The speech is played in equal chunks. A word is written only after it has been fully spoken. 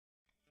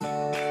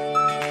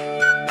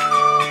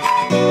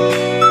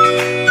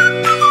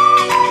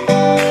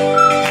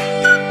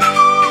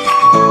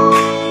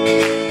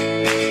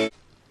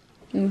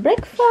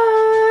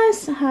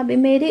We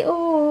made it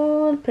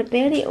all.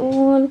 Prepared it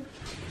all.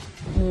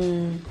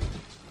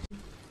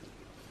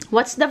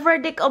 What's the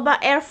verdict of an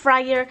air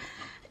fryer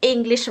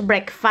English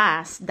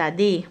breakfast,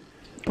 Daddy?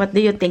 What do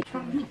you think?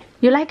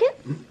 You like it?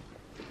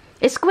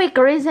 It's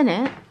quicker, isn't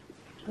it?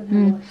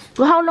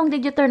 Well, how long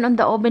did you turn on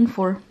the oven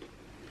for?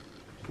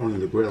 Only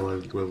the grill.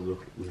 I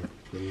grilled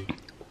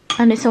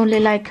And it's only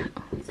like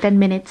 10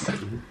 minutes.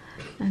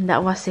 And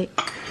that was it.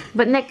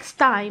 But next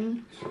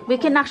time, we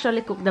can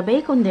actually cook the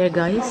bacon there,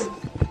 guys.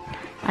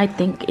 I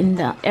think in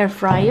the air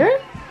fryer.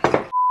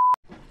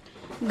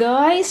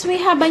 Guys, we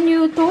have a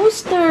new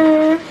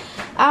toaster.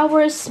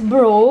 Ours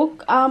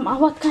broke.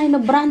 What kind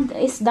of brand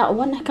is that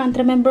one? I can't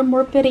remember.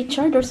 Morphy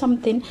Richard or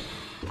something.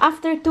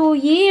 After 2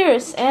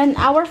 years. And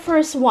our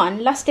first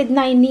one lasted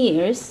 9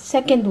 years.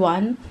 Second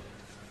one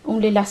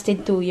only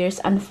lasted 2 years,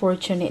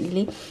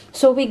 unfortunately.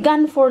 So we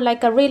gone for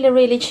like a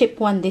really cheap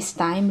one this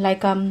time.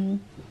 Like a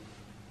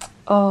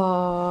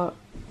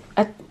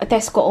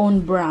Tesco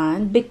owned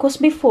brand. Because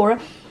before,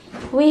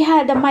 we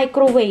had a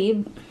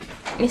microwave.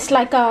 It's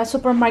like a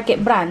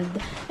supermarket brand.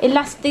 It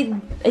lasted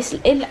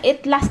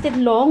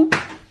long,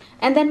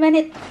 and then when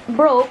it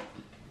broke,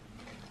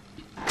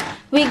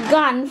 we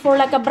gone for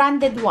like a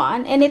branded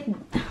one, and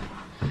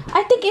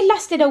I think it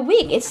lasted a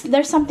week.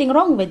 There's something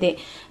wrong with it,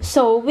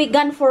 so we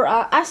gone for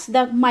us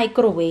the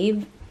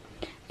microwave,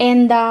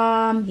 and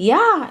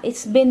yeah,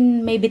 it's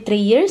been maybe 3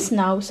 years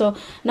now. So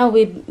now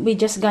we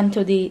just gone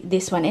to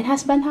this one. And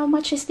husband, how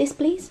much is this,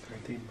 please?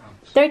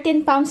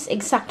 13 pounds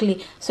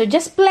exactly. So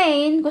just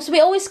plain, because we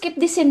always keep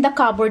this in the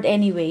cupboard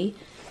anyway.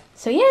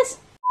 So yes.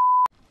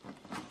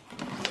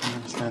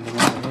 I'm standing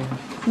over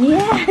here.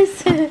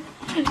 Yes.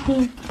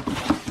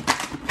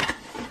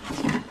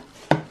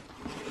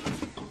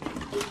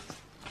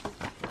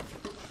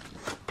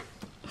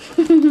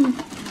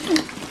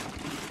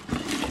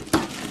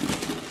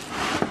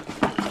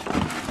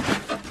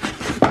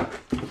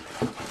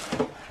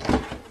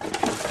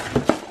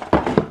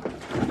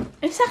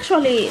 It's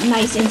actually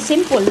nice and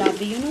simple,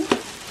 lovey, you know.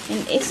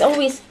 And it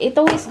always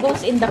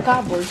goes in the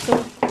cupboard,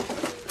 so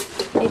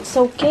it's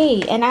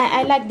okay. And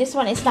I like this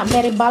one. It's not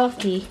very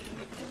bulky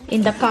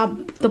in the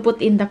to put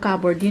in the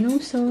cupboard, you know.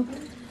 So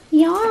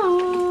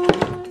yes.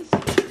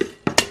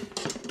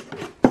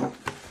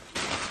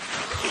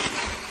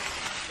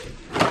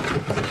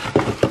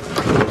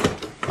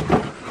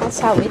 That's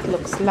how it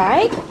looks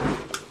like.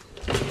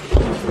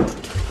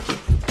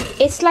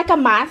 It's like a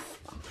matte.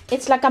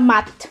 It's like a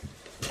matte.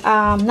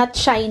 Not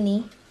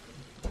shiny.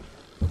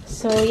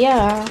 So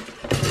yeah,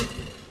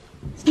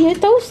 new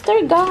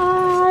toaster,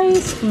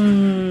 guys.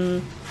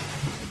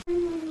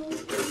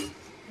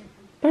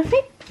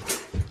 Perfect.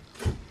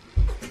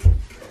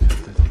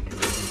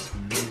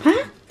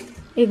 Huh?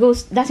 It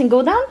doesn't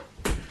go down.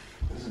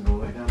 Doesn't go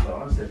way down, but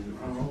I said,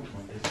 oh,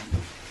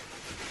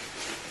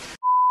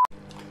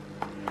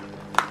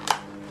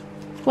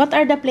 what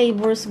are the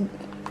flavors?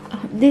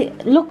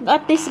 Look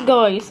at this,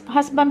 guys.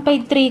 Husband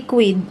paid 3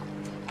 quid.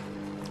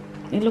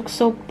 It looks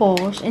so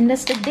posh. And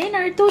that's the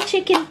dinner. 2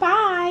 chicken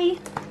pie.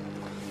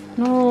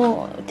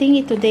 No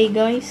thingy today,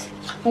 guys.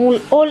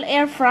 All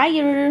air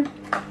fryer.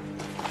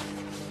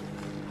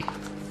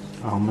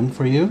 almond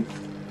for you.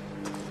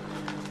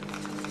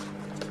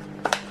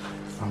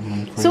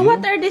 Almond for So you.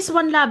 what are this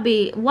one,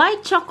 Labby?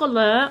 White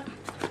chocolate,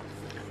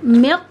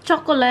 milk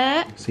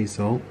chocolate, Sea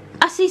salt.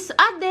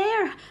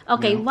 There.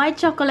 Okay, yeah. White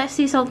chocolate,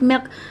 sea salt,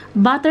 milk,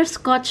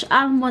 butterscotch,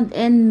 almond,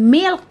 and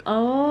milk.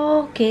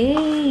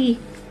 Okay.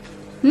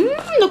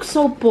 Looks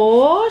so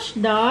posh,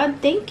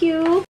 Dad. Thank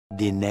you.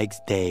 The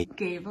next day.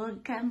 Gable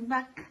came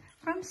back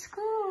from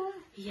school.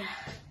 Yeah.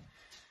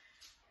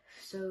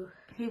 So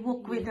he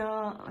walked with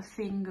a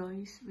thing,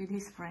 guys, with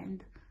his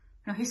friend.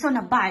 No, he's on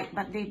a bike,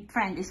 but the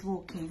friend is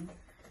walking.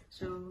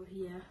 So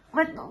yeah.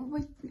 What?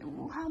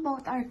 How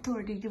about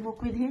Arthur? Did you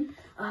walk with him?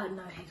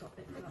 No, he got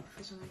picked up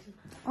for some reason.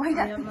 Oh, he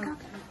got picked up.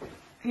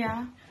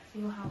 Yeah.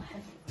 You know how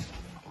heavy it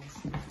is.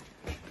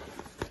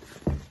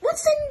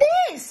 What's in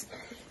this?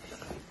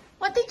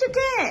 What did you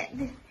get?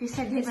 He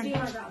said he It's been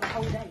like that the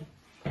whole day.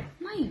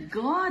 My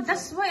God,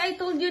 that's why I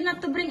told you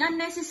not to bring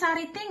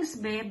unnecessary things,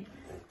 babe.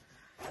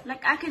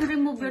 Like I can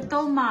remove your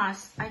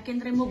Thomas. I can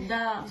remove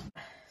the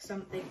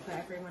something for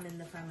everyone in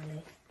the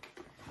family.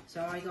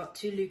 So I got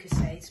 2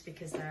 Lucasades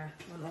because they're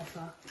on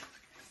offer.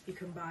 You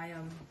can buy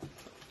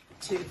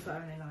 2 for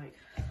only like,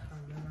 I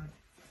don't know, like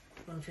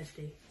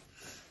 $1.50.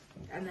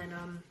 And then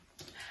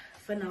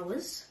for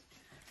Noah's.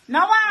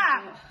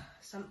 Noah!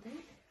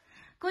 Something.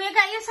 Kuya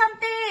got you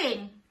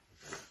something.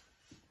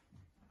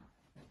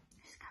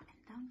 He's coming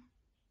down.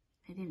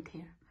 I didn't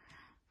hear.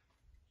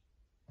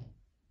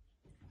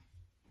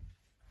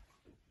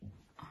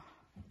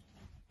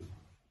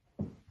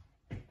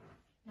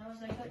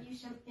 Noah's, I got you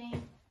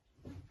something.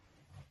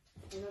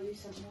 I got you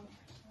something.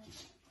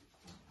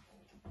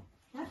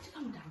 You have to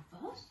come down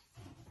first.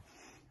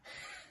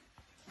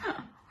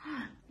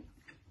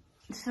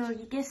 So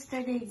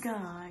yesterday,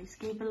 guys,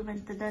 Gable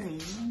went to the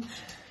range.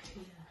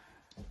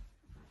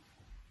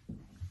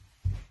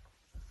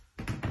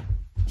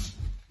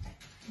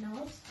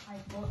 Noah's, I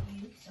bought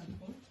you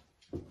something.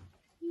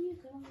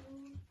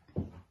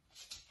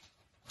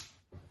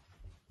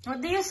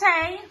 What do you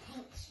say?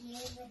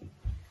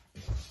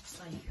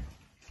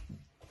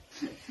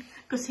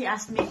 Because he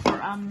asked me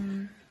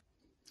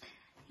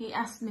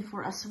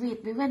for a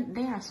sweet. We went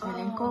there as well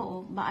in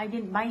Ko'o, but I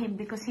didn't buy him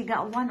because he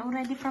got one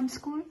already from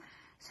school.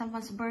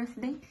 Someone's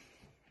birthday.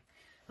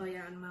 Oh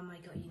yeah, and Mom, I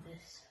got you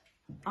this.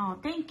 Oh,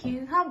 thank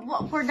you.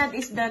 What for that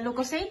is the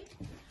Lucozade?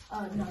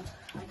 Oh no,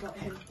 I got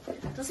him.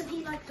 Doesn't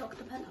he like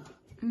Dr. Pepper?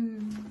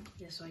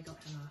 Yeah, so I got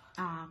him a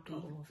Okay.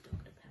 bottle of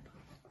Dr. Pepper.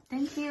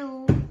 Thank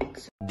you.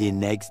 The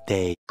next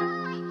day.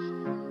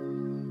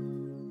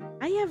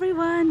 Hi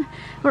everyone.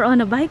 We're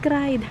on a bike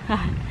ride.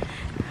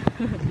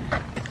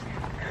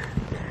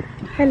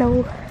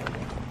 Hello.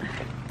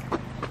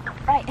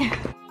 Right.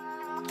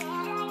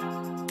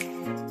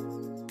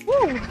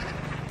 Woo.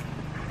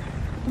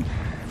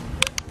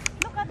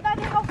 Look at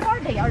Daddy, how far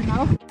they are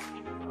now.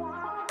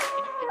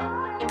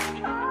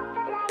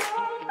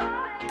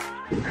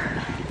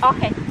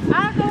 Okay,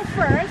 I'll go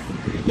first.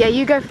 Yeah,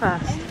 you go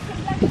first. And you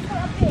can let me for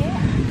a bit.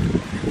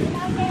 And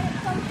I'll get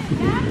something,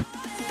 yeah?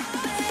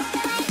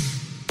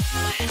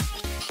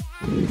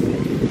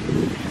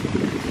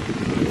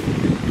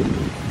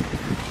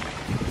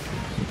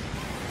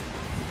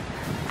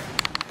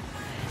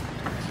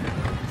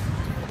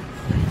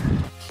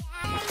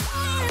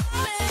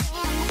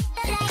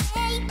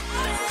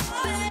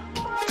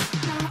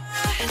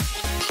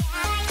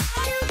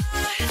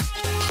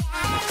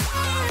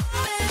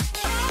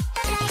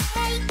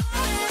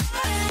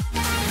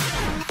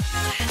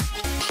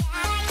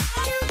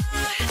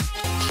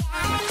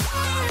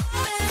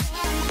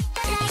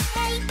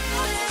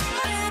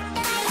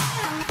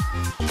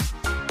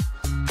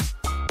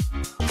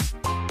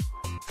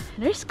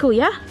 There's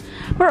Kuya.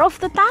 We're off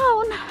the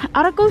town.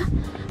 Arakul.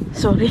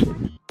 Sorry.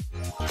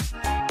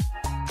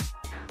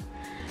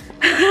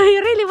 He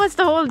really wants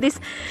to hold this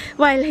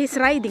while he's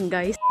riding,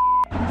 guys.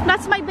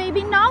 That's my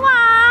baby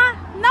Noah.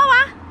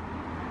 Noah.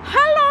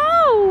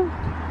 Hello.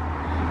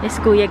 Yes,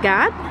 Kuya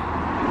God.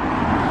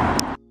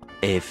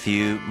 A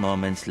few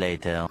moments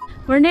later.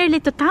 We're nearly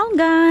to town,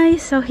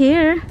 guys. So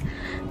here,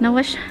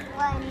 Noah.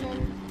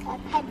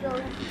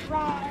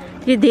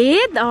 You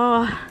did?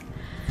 Oh,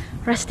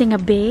 resting a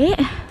bit.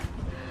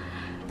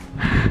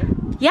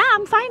 Yeah,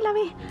 I'm fine,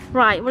 Lovey.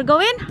 Right, we're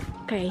going?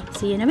 Okay,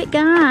 see you in a bit,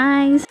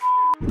 guys.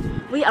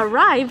 We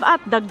arrive at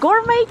the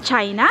Gourmet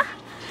China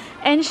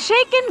and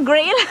Shake and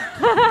Grill.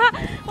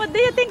 What do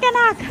you think,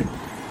 anak?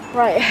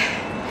 Right,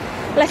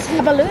 let's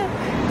have a look.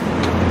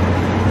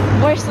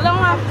 Where's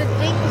Noah? The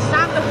big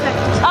sound effect.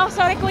 Oh,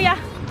 sorry, Kuya.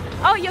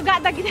 Oh, you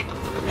got the...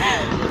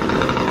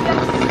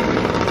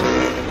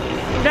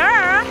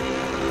 There.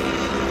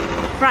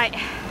 Right,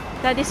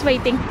 Daddy's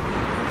waiting.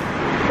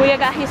 Kuya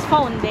got his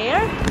phone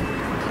there.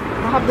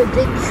 I have the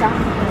big sound.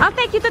 I'll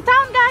take you to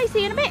town, guys. See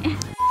you in a bit.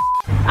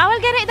 I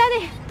will get it,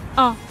 Daddy.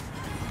 Oh.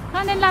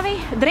 Come on, Lovey.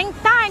 Drink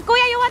time.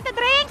 Kuya, you want a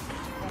drink?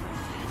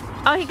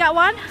 Oh, he got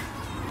one?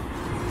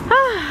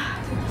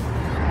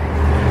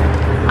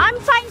 I'm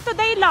fine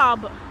today,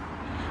 love.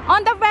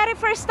 On the very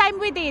first time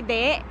we did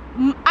it,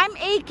 I'm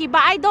achy,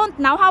 but I don't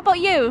now. How about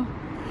you?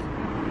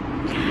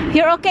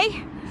 You're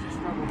okay?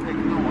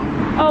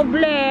 Oh,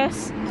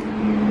 bless.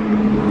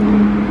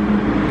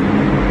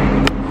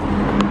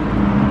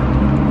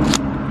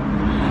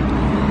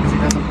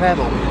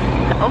 Pedal.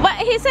 But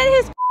he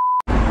said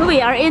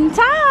we are in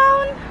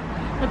town.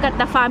 Look at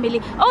the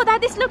family. Oh,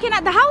 Daddy's looking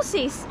at the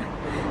houses.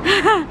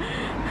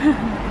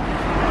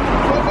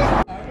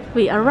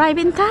 We arrive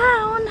in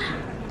town.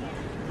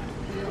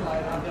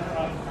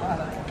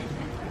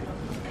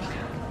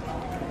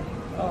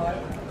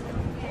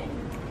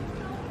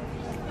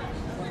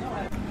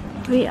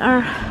 We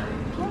are.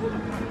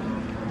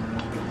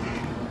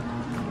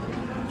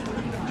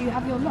 Do you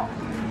have your lock?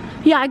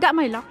 Yeah, I got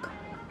my lock.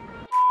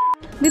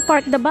 We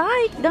parked the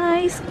bike,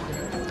 guys.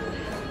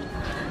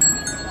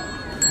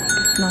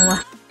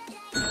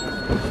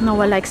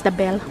 Noah likes the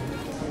bell.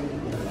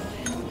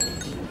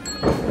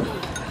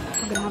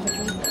 I'm gonna have a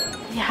drink.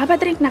 Yeah, have a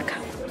drink, Nak.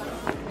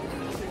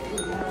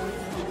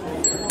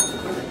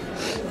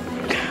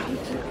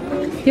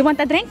 You want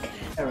a drink?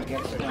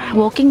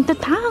 Walking to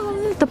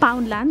town, to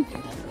Poundland.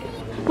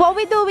 What are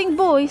we doing,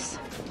 boys?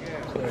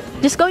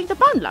 Just going to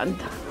Poundland.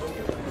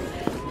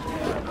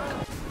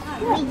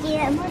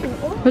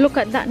 Look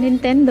at that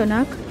Nintendo,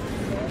 Nak.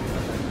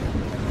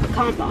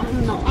 Can't,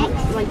 I'm not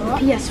like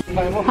Yes.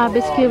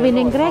 Habis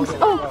winning Greg's.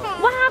 Oh,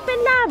 what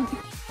happened, love?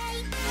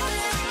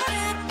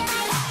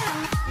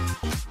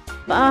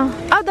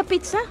 Oh, the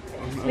pizza.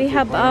 We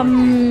have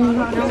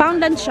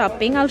Poundland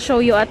shopping. I'll show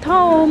you at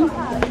home.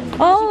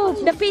 Oh,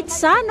 the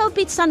pizza. No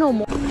pizza no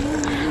more.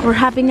 We're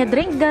having a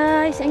drink,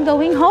 guys, and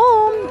going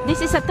home. This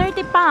is a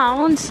 30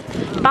 pounds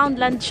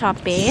Poundland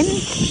shopping.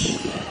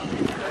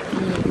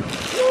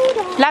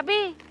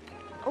 Labi,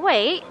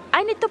 wait,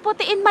 I need to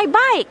put it in my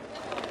bike.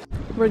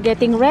 We're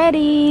getting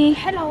ready.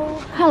 hello.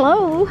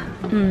 Hello.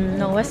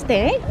 Noah's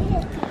day.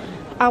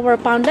 Our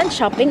Poundland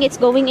shopping, it's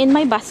going in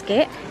my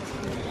basket.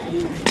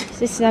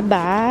 This is a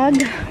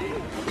bag.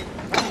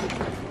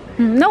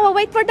 Noah,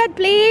 wait for that,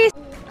 please.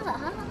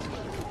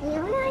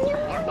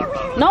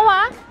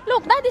 Noah,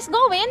 Look, Daddy's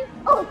going.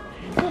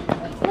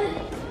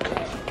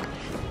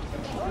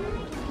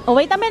 Oh,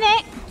 wait a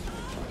minute.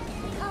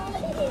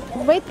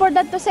 Wait for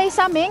Dad to say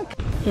something.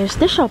 Here's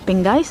the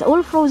shopping, guys.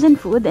 All frozen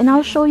food, and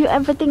I'll show you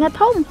everything at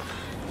home.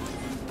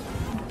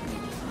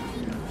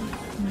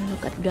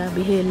 Look at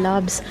Gabby. He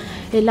loves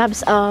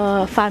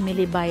a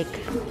family bike.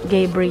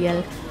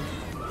 Gabriel.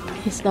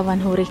 He's the one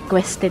who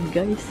requested,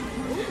 guys.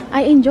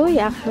 I enjoy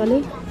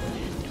actually.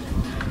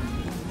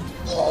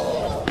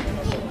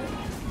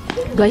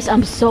 Guys,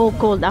 I'm so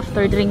cold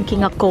after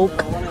drinking a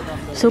Coke.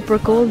 Super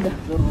cold.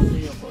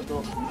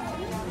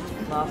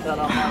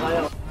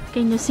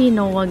 Can you see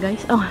Noah,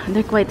 guys? Oh,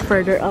 they're quite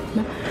further up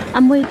now.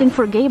 I'm waiting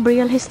for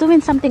Gabriel. He's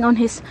doing something on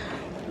his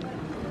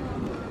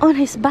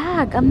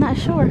bag. I'm not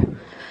sure.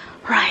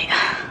 Right.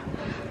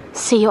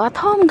 See you at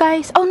home,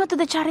 guys. Oh, no, to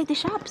the charity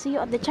shop. See you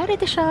at the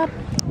charity shop.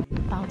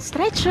 Pound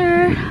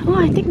stretcher. Oh,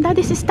 I think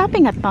Daddy is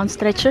stopping at Pound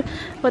Stretcher.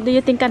 What do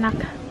you think, anak?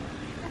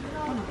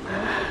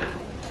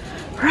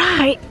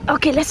 Right.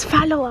 Okay, let's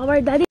follow our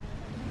Daddy.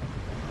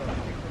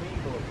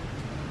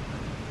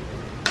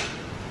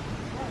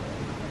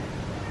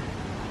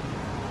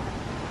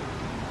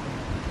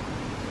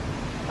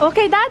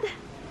 Okay, Dad?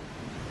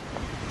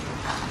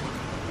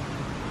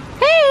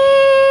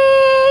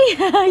 Hey!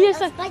 You're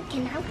so...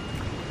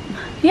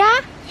 Yeah?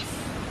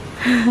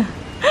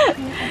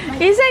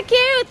 He's so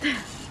cute!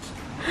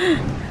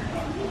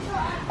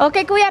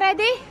 Okay, Kuya,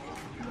 ready?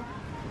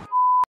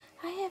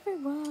 Hi,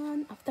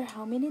 everyone! After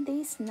how many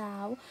days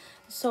now?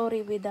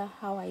 Sorry with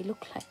how I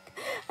look like.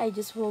 I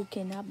just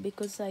woken up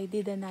because I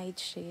did a night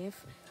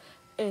shift.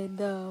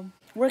 And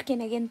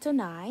working again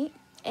tonight.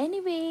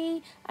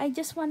 Anyway, I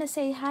just want to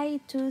say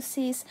hi to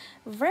sis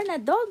Verna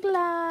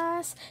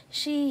Douglas.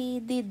 She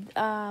did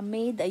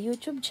made a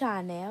YouTube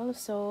channel,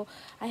 so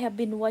I have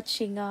been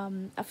watching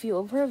a few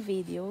of her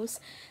videos.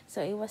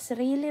 So it was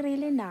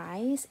really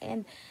nice,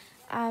 and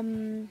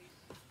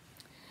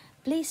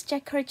please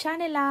check her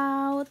channel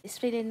out.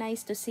 It's really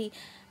nice to see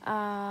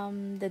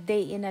the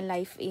day in a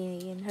life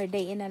in her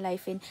day in a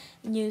life in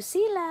New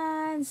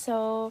Zealand.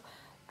 So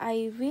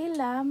I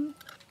will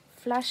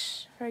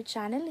flash her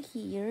channel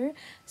here,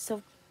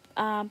 so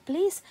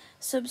please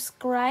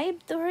subscribe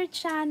to her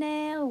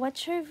channel,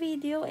 watch her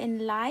video,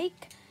 and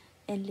like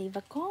and leave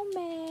a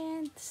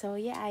comment. So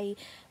yeah, I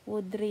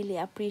would really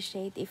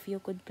appreciate if you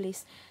could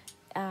please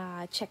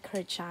check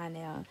her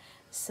channel.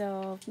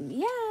 So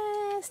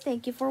yes,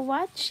 thank you for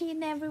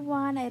watching,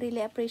 everyone. I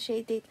really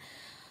appreciate it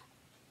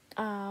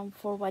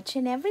for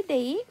watching every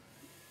day,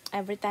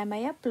 every time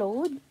I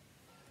upload,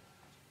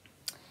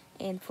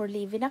 and for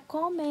leaving a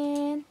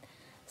comment.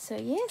 So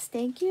yes,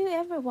 thank you,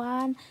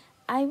 everyone.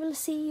 I will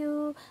see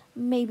you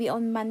maybe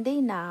on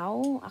Monday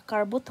now. A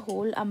carbot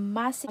haul, a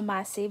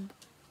massive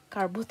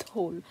carbot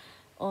haul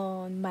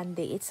on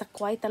Monday. It's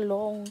quite a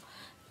long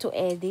to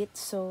edit,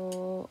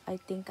 so I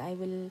think I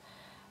will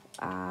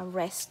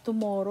rest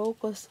tomorrow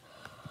because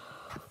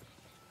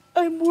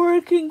I'm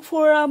working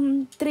for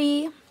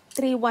 3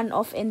 1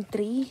 off and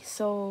 3,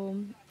 so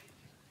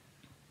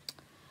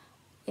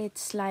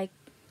it's like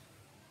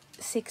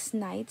 6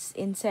 nights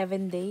in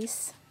 7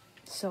 days.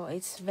 So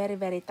it's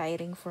very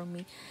tiring for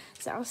me.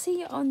 So I'll see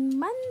you on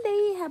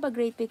Monday. Have a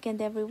great weekend,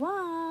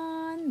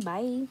 everyone.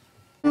 Bye.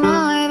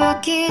 前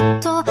はき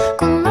っと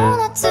この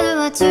夏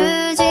は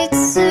充実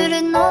す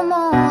るの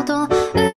もど